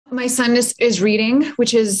My son is reading,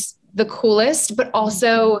 which is the coolest, but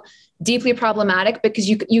also deeply problematic because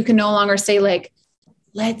you can no longer say like,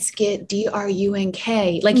 let's get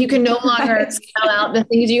DRUNK. Like you can no longer spell out the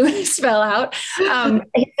things you want to spell out.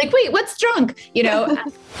 He's like, wait, what's drunk? You know?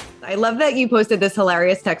 I love that you posted this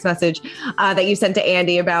hilarious text message that you sent to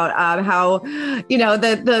Andy about how, you know,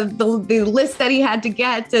 the list that he had to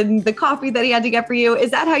get and the coffee that he had to get for you.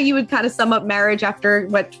 Is that how you would kind of sum up marriage after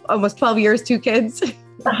what, almost 12 years, 2 kids?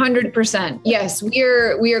 100%. Yes. We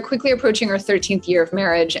are quickly approaching our 13th year of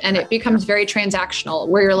marriage, and it becomes very transactional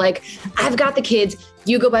where you're like, I've got the kids,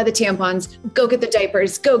 you go buy the tampons, go get the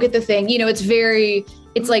diapers, go get the thing. You know, it's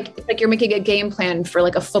like you're making a game plan for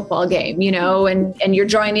like a football game, you know, and you're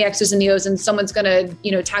drawing the X's and the O's, and someone's going to,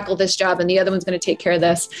 you know, tackle this job and the other one's going to take care of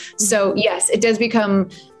this. So yes, it does become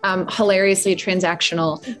hilariously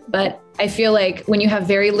transactional, but I feel like when you have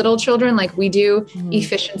very little children, like we do,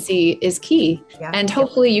 efficiency is key. Yeah. And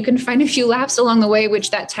hopefully you can find a few laughs along the way,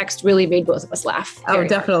 which that text really made both of us laugh. Oh,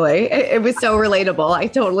 definitely. It was so relatable. I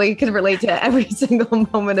totally could relate to every single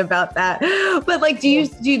moment about that. But like, do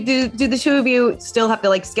the two of you still have to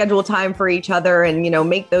like schedule time for each other and, you know,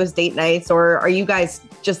 make those date nights, or are you guys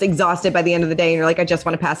just exhausted by the end of the day and you're like, I just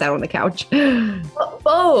want to pass out on the couch?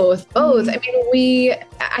 Both. I mean,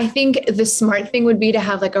 I think the smart thing would be to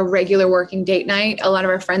have like a regular working date night. A lot of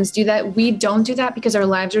our friends do that. We don't do that because our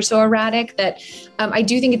lives are so erratic that I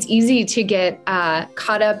do think it's easy to get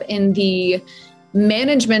caught up in the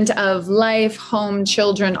management of life, home,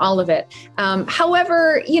 children, all of it.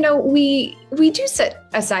 However, you know, we do set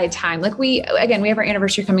aside time. Like we have our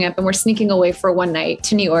anniversary coming up and we're sneaking away for one night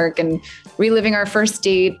to New York and reliving our first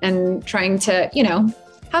date and trying to, you know,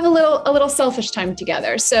 have a little selfish time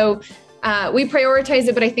together. So we prioritize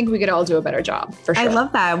it, but I think we could all do a better job for sure. I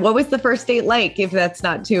love that. What was the first date like, if that's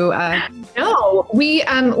not too... No, we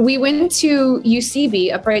went to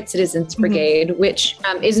UCB, Upright Citizens Brigade, which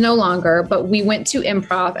is no longer, but we went to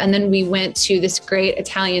improv, and then we went to this great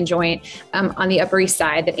Italian joint on the Upper East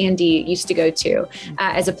Side that Andy used to go to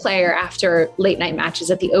as a player after late night matches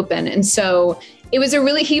at the Open. And so he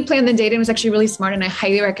planned the date, and it was actually really smart. And I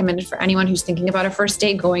highly recommend it for anyone who's thinking about a first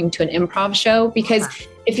date going to an improv show, because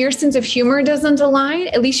if your sense of humor doesn't align,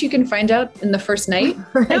 at least you can find out in the first night.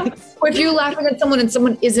 Right. You know? Or if you're laughing at someone and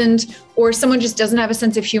someone isn't, or someone just doesn't have a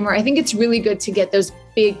sense of humor, I think it's really good to get those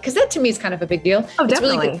big, because that to me is kind of a big deal. Oh, it's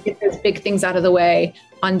definitely. really good to get those big things out of the way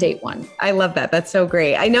on date one. I love that. That's so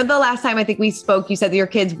great. I know the last time I think we spoke, you said that your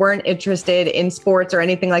kids weren't interested in sports or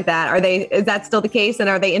anything like that. Is that still the case? And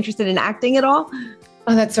are they interested in acting at all?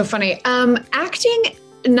 Oh, that's so funny. Acting,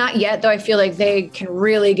 not yet, though. I feel like they can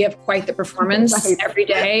really give quite the performance every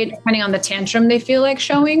day, depending on the tantrum they feel like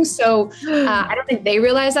showing. So I don't think they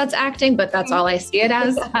realize that's acting, but that's all I see it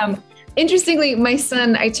as. Interestingly, my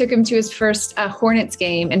son, I took him to his first Hornets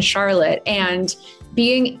game in Charlotte, and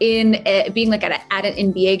being like at an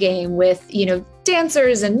NBA game with, you know,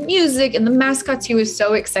 dancers and music and the mascots, he was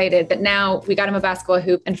so excited that now we got him a basketball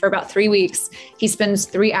hoop. And for about 3 weeks, he spends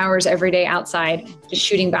 3 hours every day outside just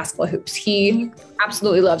shooting basketball hoops. He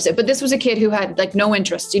absolutely loves it. But this was a kid who had like no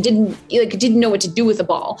interest. He didn't know what to do with the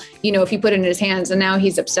ball, you know, if he put it in his hands, and now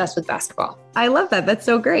he's obsessed with basketball. I love that. That's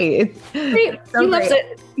so great. He loves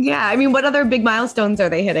it. Yeah. I mean, what other big milestones are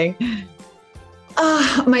they hitting?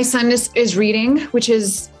 My son is reading, which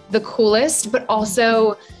is the coolest, but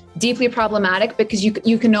also deeply problematic because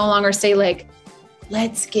you can no longer say like,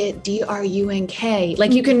 let's get DRUNK.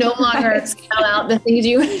 Like you can no longer spell out the things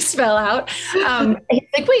you want to spell out.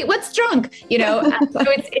 It's like, wait, what's drunk? You know,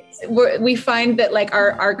 so we find that like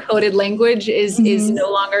our coded language is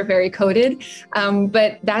no longer very coded.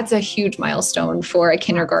 But that's a huge milestone for a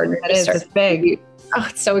kindergartner. That is, it's big. Oh,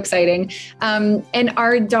 it's so exciting. And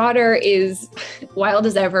our daughter is wild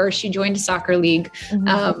as ever. She joined a soccer league.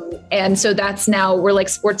 And so that's now, we're like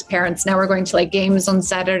sports parents. Now we're going to like games on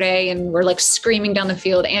Saturday and we're like screaming down the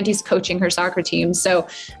field. Auntie's coaching her soccer team. So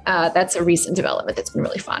that's a recent development that's been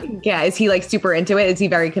really fun. Yeah. Is he like super into it? Is he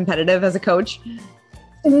very competitive as a coach?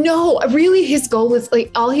 No, really his goal is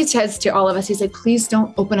like, all he says to all of us, he's like, please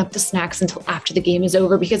don't open up the snacks until after the game is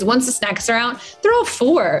over, because once the snacks are out, they're all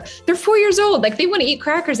 4. They're 4 years old. Like they want to eat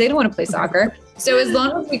crackers. They don't want to play soccer. So as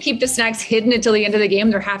long as we keep the snacks hidden until the end of the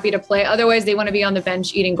game, they're happy to play. Otherwise, they want to be on the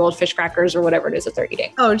bench eating goldfish crackers or whatever it is that they're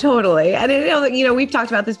eating. Oh, totally. And you know, we've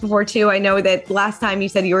talked about this before too. I know that last time you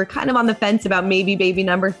said you were kind of on the fence about maybe baby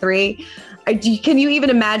number 3. Can you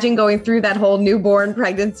even imagine going through that whole newborn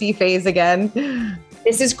pregnancy phase again?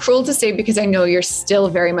 This is cruel to say because I know you're still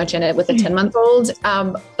very much in it with a 10-month-old.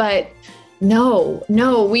 But No,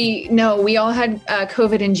 we all had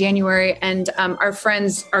COVID in January, and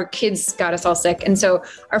our kids got us all sick. And so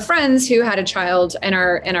our friends who had a child in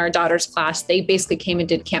our daughter's class, they basically came and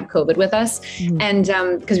did Camp COVID with us. Mm-hmm.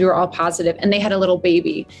 And because we were all positive, and they had a little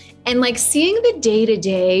baby. And like seeing the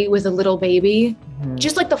day-to-day with a little baby, mm-hmm.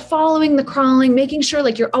 just like the following, the crawling, making sure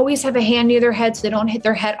like you always have a hand near their head so they don't hit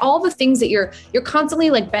their head, all the things that you're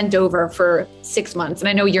constantly like bent over for 6 months. And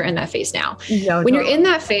I know you're in that phase now. No, when you're in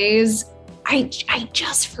that phase, I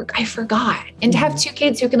forgot. And to have 2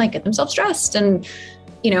 kids who can like get themselves dressed and,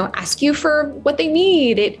 ask you for what they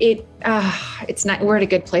need. It's not, we're at a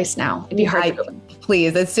good place now. It'd be hard to go.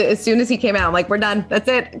 Please, as soon as he came out, I'm like, we're done. That's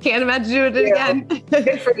it. Can't imagine doing it again.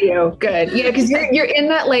 Good for you. Good. Yeah. Cause you're in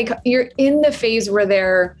that, like, you're in the phase where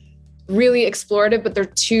they're really explorative, but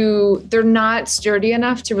they're not sturdy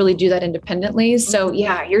enough to really do that independently. So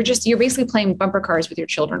yeah, you're basically playing bumper cars with your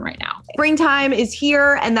children right now. Springtime is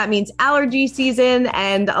here, and that means allergy season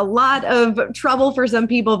and a lot of trouble for some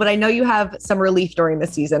people, but I know you have some relief during the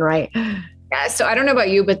season, right? Yeah, so I don't know about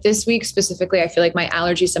you, but this week specifically, I feel like my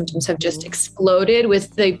allergy symptoms have just exploded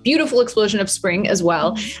with the beautiful explosion of spring as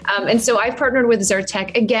well. And so I've partnered with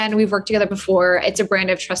Zyrtec. Again, we've worked together before. It's a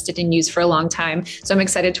brand I've trusted and used for a long time. So I'm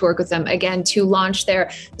excited to work with them again to launch their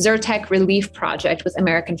Zyrtec Relief Project with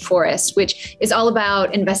American Forests, which is all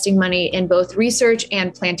about investing money in both research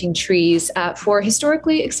and planting trees for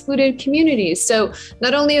historically excluded communities. So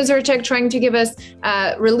not only is Zyrtec trying to give us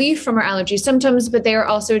relief from our allergy symptoms, but they are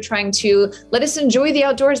also trying to let us enjoy the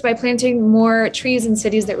outdoors by planting more trees in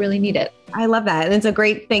cities that really need it. I love that. And it's a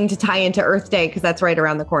great thing to tie into Earth Day because that's right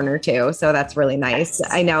around the corner too. So that's really nice. Yes.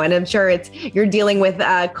 I know. And I'm sure you're dealing with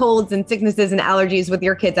colds and sicknesses and allergies with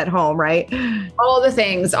your kids at home, right? All the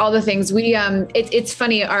things. We, it's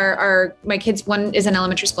funny. My kids, one is in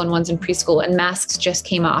elementary school and one's in preschool, and masks just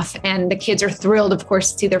came off, and the kids are thrilled, of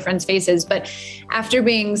course, to see their friends' faces. But after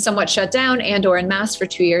being somewhat shut down or in masks for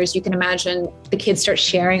 2 years, you can imagine the kids start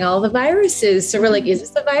sharing all the viruses. So we're like, is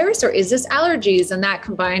this the virus or is this allergies? And that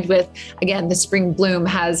combined with, again, the spring bloom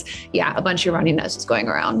has, a bunch of runny noses going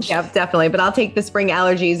around. Yeah, definitely. But I'll take the spring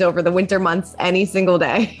allergies over the winter months any single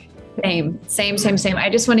day. Same. I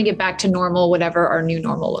just want to get back to normal, whatever our new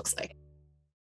normal looks like.